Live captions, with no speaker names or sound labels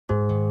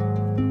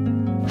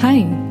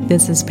Hi,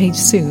 this is Paige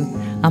Su.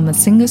 I'm a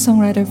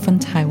singer-songwriter from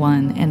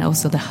Taiwan and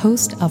also the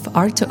host of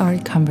Art to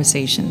Art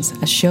Conversations,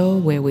 a show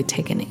where we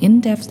take an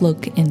in-depth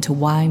look into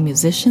why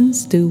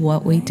musicians do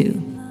what we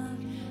do.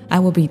 I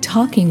will be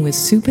talking with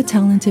super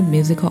talented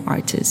musical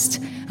artists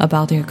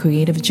about their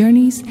creative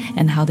journeys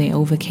and how they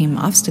overcame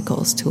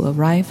obstacles to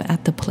arrive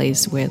at the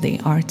place where they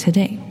are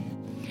today.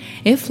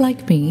 If,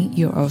 like me,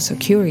 you're also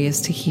curious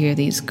to hear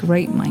these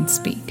great minds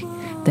speak,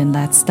 then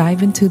let's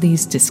dive into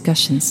these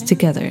discussions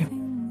together.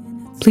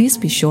 Please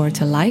be sure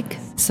to like,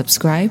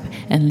 subscribe,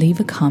 and leave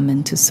a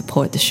comment to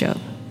support the show.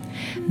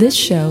 This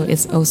show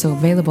is also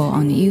available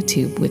on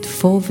YouTube with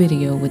full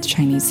video with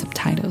Chinese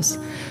subtitles.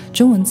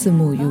 中文字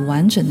幕与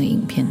完整的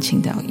影片，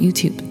请到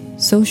YouTube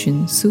搜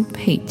寻苏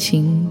佩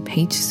青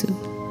Page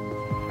Su。